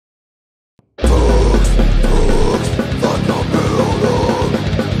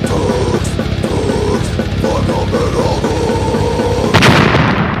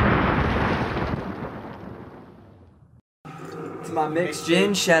Mixed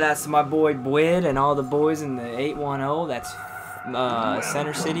Gin. Shout outs to my boy Bwid and all the boys in the 810. That's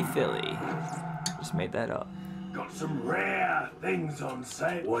Center City, Philly. Just made that up. Got some rare things on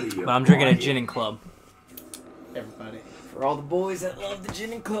sale. What are you? But I'm drinking a gin and club. Everybody. For all the boys that love the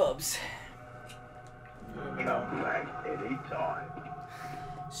gin and clubs. Come back anytime.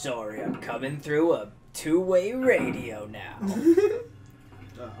 Sorry, I'm coming through a two-way radio now.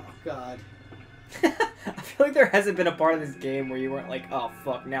 Oh, God. I feel like there hasn't been a part of this game where you weren't like, oh,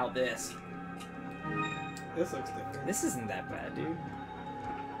 fuck, now this. This looks different. This isn't that bad, dude.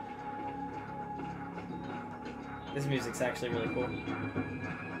 This music's actually really cool.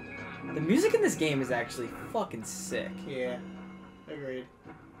 The music in this game is actually fucking sick. Yeah. Agreed.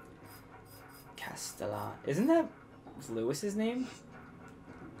 Castellan. Isn't that Lewis's name?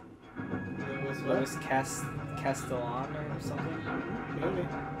 Lewis Castellan or something? Maybe.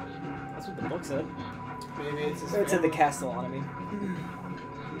 That's what the book said. Maybe it's his It said the family. Castellan, I mean.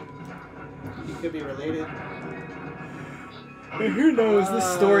 He could be related. Who knows? This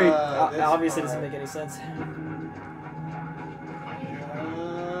story this obviously part. doesn't make any sense.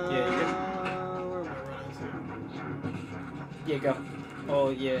 Yeah, Yeah, you where am I running to? Yeah, go. Oh,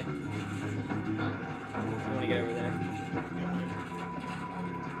 yeah. You want to get over there.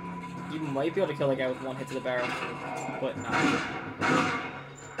 You might be able to kill that guy with one hit to the barrel, but not.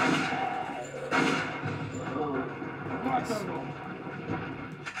 Nice. God,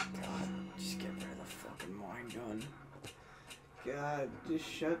 just get rid of the fucking mine gun. God, just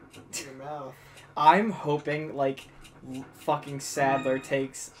shut your mouth. I'm hoping, like, fucking Sadler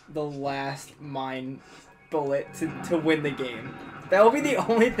takes the last mine bullet to win the game. That will be the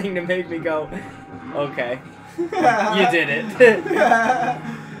only thing to make me go, okay, you did it.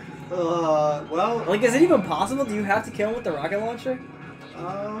 Well... Like, is it even possible? Do you have to kill him with the rocket launcher?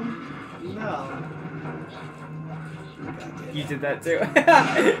 No. You did that too.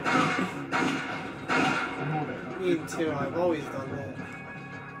 Me too, I've always done that.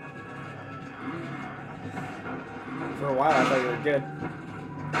 For a while, I thought you were good.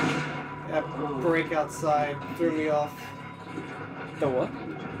 That break outside threw me off. The what?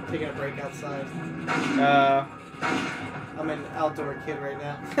 Taking a break outside. I'm an outdoor kid right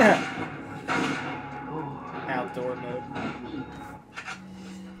now. Outdoor mode.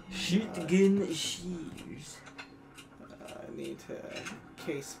 Shoot the gun, shoes. I need to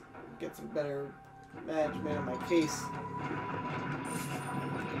get some better management of my case.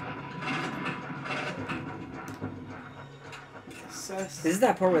 Assess. This is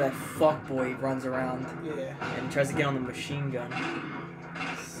that part where that fuckboy runs around Yeah. and tries to get on the machine gun.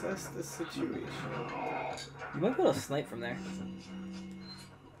 Assess the situation. You might be able to snipe from there.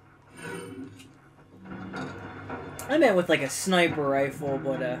 I meant with like a sniper rifle,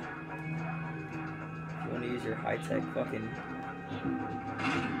 but if you want to use your high-tech fucking...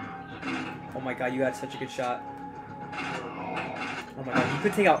 Oh my god, you got such a good shot. Oh my god, you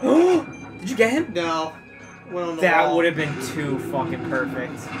could take out... Did you get him? No. Went on the That wall. would have been too fucking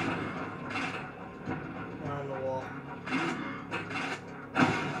perfect. Went on the wall.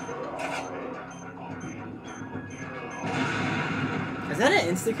 Is that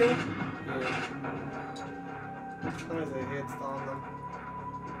an insta-kill? Yeah. As long as it hits on them.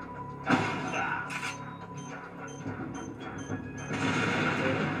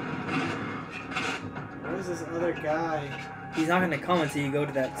 Where's this other guy? He's not gonna come until you go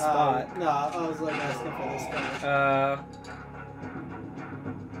to that spot. No, I was like asking for this guy.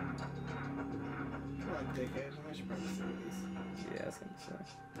 Come on, dickhead. I should probably say these. Yeah, I was gonna say.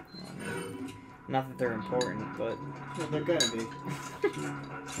 Not that they're important, but... Well, they're gonna be.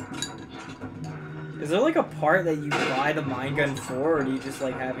 Is there like a part that you buy the mine gun for, or do you just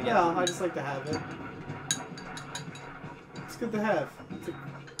like having it? Yeah, I just like to have it. It's good to have. It's a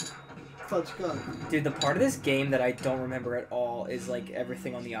clutch gun. Dude, the part of this game that I don't remember at all is like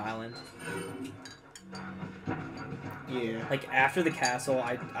everything on the island. Yeah. Like after the castle,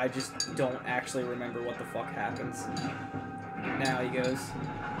 I just don't actually remember what the fuck happens. Now he goes.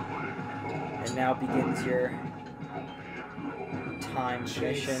 And now begins your time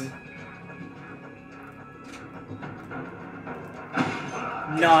mission.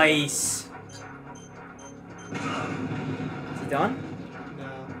 Nice! Is he done? No.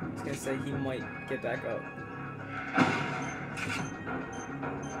 I was gonna say he might get back up.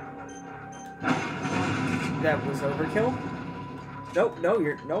 That was overkill? Nope, no,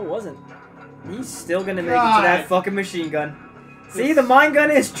 it wasn't. He's still gonna make it to that fucking machine gun. See, the mine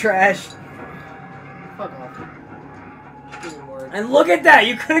gun is trash. Fuck off. Give me more. And look at that!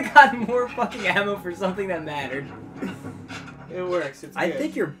 You could have gotten more fucking ammo for something that mattered. It works. It's I good.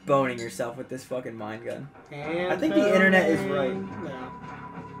 think you're boning yourself with this fucking mine gun. And I think the internet is right. No.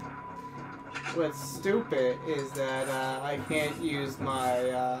 What's stupid is that I can't use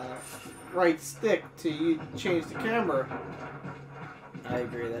my right stick to change the camera. I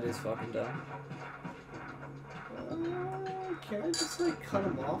agree, that is fucking dumb. Can I just like cut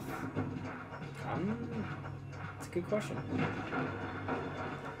him off? It's a good question.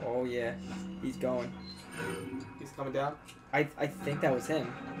 Oh yeah, he's going. He's coming down? I think that was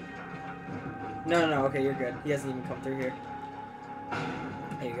him. No, okay, you're good. He hasn't even come through here.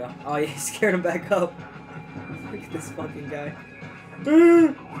 There you go. Oh, yeah, he scared him back up. Look at this fucking guy.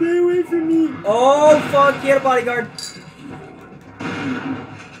 Stay away from me. Oh, fuck, he had a bodyguard.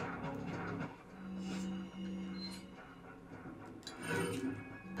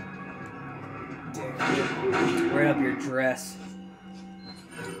 Right up your dress.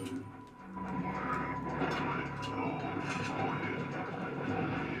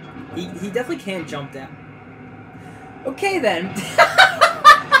 He definitely can't jump down. Okay then.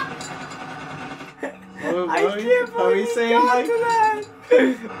 I can't believe he got to that.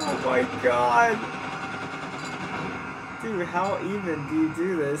 Oh my god. Dude, how even do you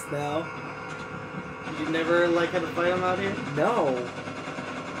do this now? You never like had to fight him out here? No.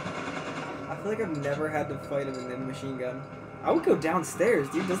 I feel like I've never had to fight him in the machine gun. I would go downstairs,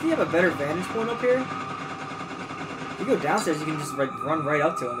 dude. Doesn't he have a better vantage point up here? If you go downstairs, you can just run right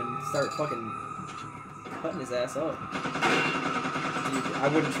up to him and start fucking cutting his ass up. Dude, I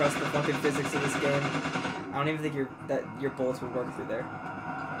wouldn't trust the fucking physics of this game. I don't even think your bullets would work through there.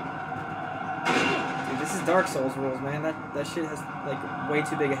 Dude, this is Dark Souls rules, man. That shit has like way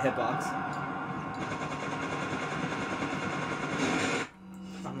too big a hitbox.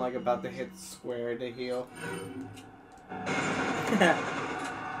 I'm like about to hit square to heal.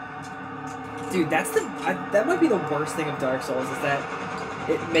 Dude, that might be the worst thing of Dark Souls is that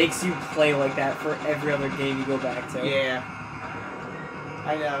it makes you play like that for every other game you go back to. Yeah.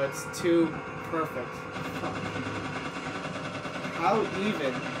 I know, it's too perfect. How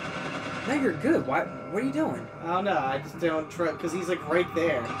even? No, you're good. What are you doing? I don't know, I just don't trust, because he's like right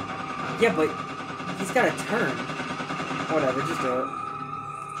there. Yeah, but he's got to turn. Whatever, just do it.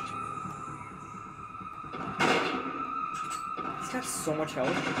 He's got so much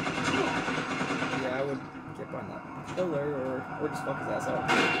health. Yeah, I would get behind that pillar or just fuck his ass up.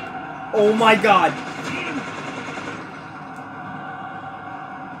 Oh my god!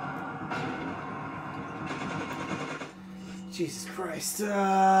 Jesus Christ.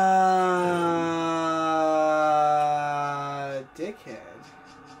 Dickhead.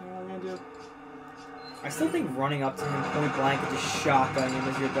 What am I gonna do? I still think running up to him point blank and just shotgunning him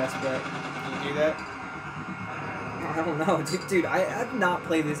is your best bet. Can you do that? I don't know, dude. I've not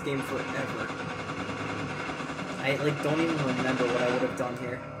played this game forever. I like don't even remember what I would have done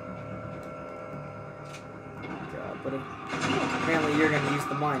here. God, but apparently you're gonna use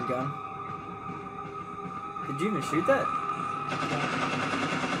the mine gun. Did you even shoot that? God,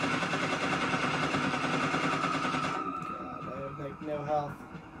 I have like no health.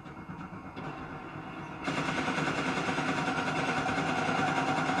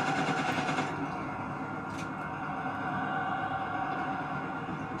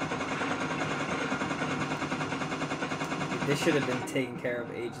 This should have been taken care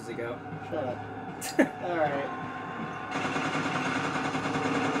of ages ago. Shut up. Alright.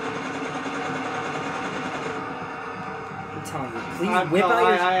 I'm telling you, please whip out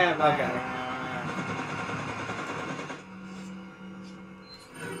your... I am. Okay.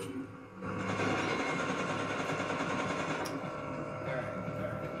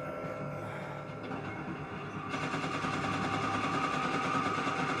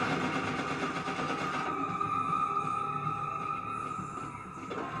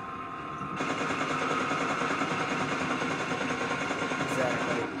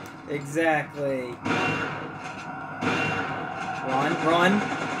 Exactly. Run.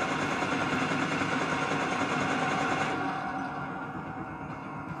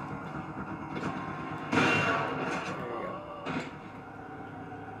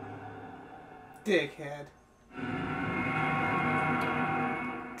 There you go. Dickhead.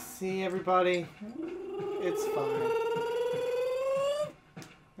 See, everybody? It's fine.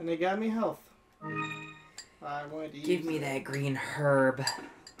 And they got me health. I wanted to Give me that green herb.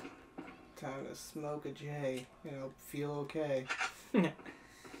 Time to smoke a J, you know, feel okay.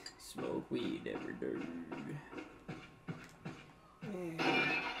 Smoke weed every day.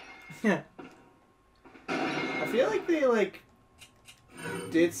 Yeah. I feel like they, like,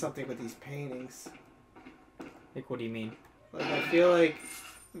 did something with these paintings. Like, what do you mean? Like, I feel like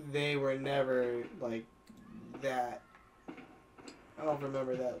they were never, like, that I don't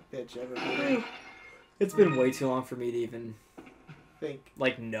remember that bitch ever being. It's been way too long for me to even Think.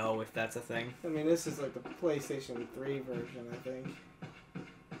 like know if that's a thing. I mean, this is like the PlayStation 3 version, I think.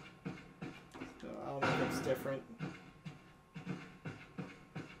 So I don't know if it's different.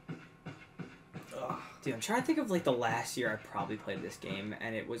 Ugh. Dude, I'm trying to think of like the last year I probably played this game,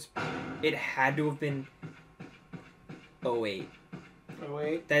 and it had to have been 08. Oh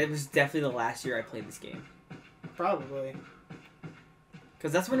wait, That was definitely the last year I played this game. probably.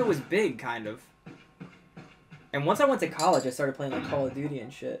 Because that's when it was big, kind of. And once I went to college, I started playing like Call of Duty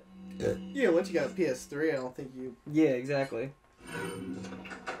and shit. Yeah, once you got a PS3, I don't think you. Yeah, exactly.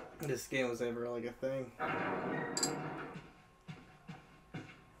 This game was ever like a thing.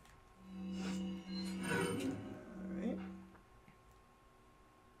 Alright.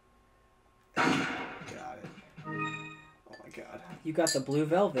 Got it. Oh my god. You got the blue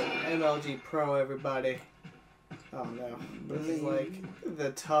velvet. MLG Pro, everybody. Oh no. This is like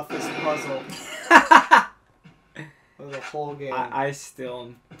the toughest puzzle of the whole game. I still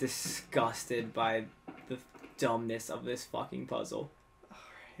am disgusted by the dumbness of this fucking puzzle.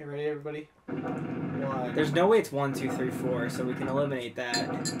 You ready, everybody? One. There's no way it's 1, 2, 3, 4, so we can eliminate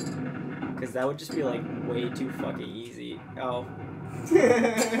that. Because that would just be like way too fucking easy. Oh.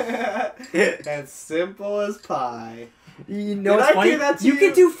 As simple as pie. You know Did what's I funny? do that to You you?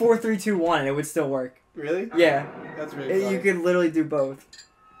 could do 4, 3, 2, 1 and it would still work. Really? Yeah. That's really funny. You could literally do both.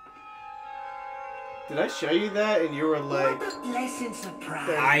 Did I show you that and you were like... What a pleasant surprise.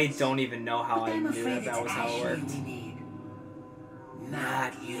 I don't even know how I I'm knew afraid that it's was how it Ashley worked. we need.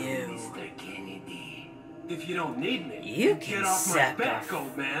 Not you. Mr. Kennedy. If you don't need me, You get can off my suck back, a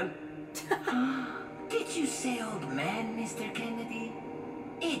old man. Did you say old man, Mr. Kennedy?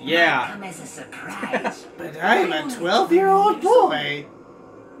 It Yeah. might come as a surprise. But I'm a 12-year-old boy.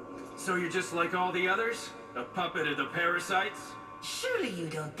 So you're just like all the others? A puppet of the parasites? Surely you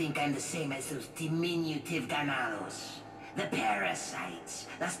don't think I'm the same as those diminutive ganados. The parasites,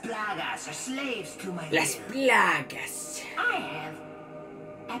 las plagas, are slaves to my Las will. plagas. I have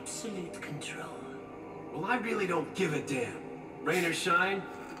absolute control. Well, I really don't give a damn. Rain or shine,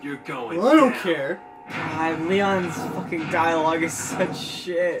 you're going Well, I don't down. care. God, Leon's fucking dialogue is such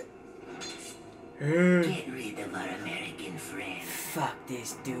shit. Get rid of our American friend. Fuck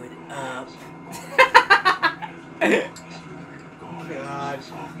this dude up. God.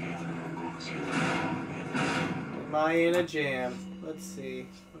 Am I in a jam? Let's see.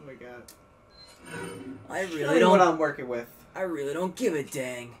 What do we got? I Show really me what don't. I'm working with. I really don't give a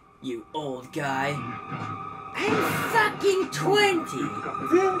dang, you old guy. I'm fucking 20.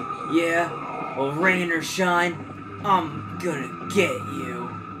 Yeah. Well, rain or shine, I'm gonna get you.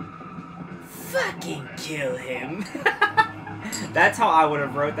 Fucking kill him. That's how I would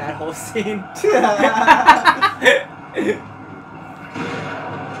have wrote that whole scene.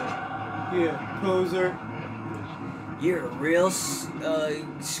 Yeah, poser. You're a real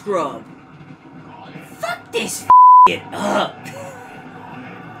scrub. Fuck this it up.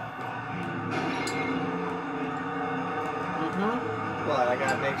 What? I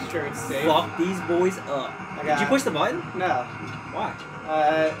gotta make sure it's safe. Fuck these boys up. Did you push the button? No. Why?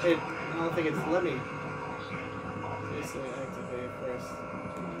 I don't think it's let me. Seriously, activate it first.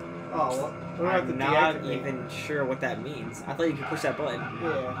 Oh, what about the I'm not deactivate? even sure what that means. I thought you could push that button.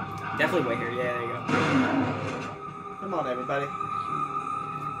 Yeah. Definitely wait here. Yeah, there you go. Come on, everybody.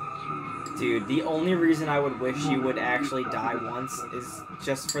 Dude, the only reason I would wish you would actually die once is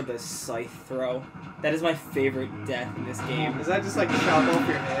just for the scythe throw. That is my favorite death in this game. Is that just like chop off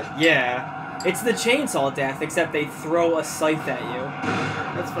your head? Yeah. It's the chainsaw death, except they throw a scythe at you.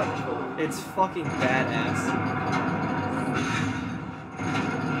 That's fucking cool. It's fucking badass.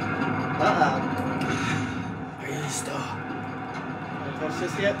 Are you stop? Can I touch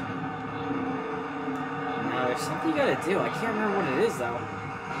this yet? No, there's something you gotta do. I can't remember what it is, though.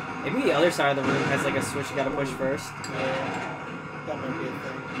 Maybe the other side of the room has, like, a switch you gotta push first. Yeah. That might be a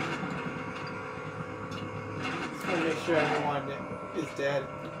thing. Just want to make sure everyone is dead.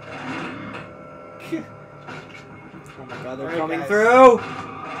 Oh my god, they're Alright, coming guys. through!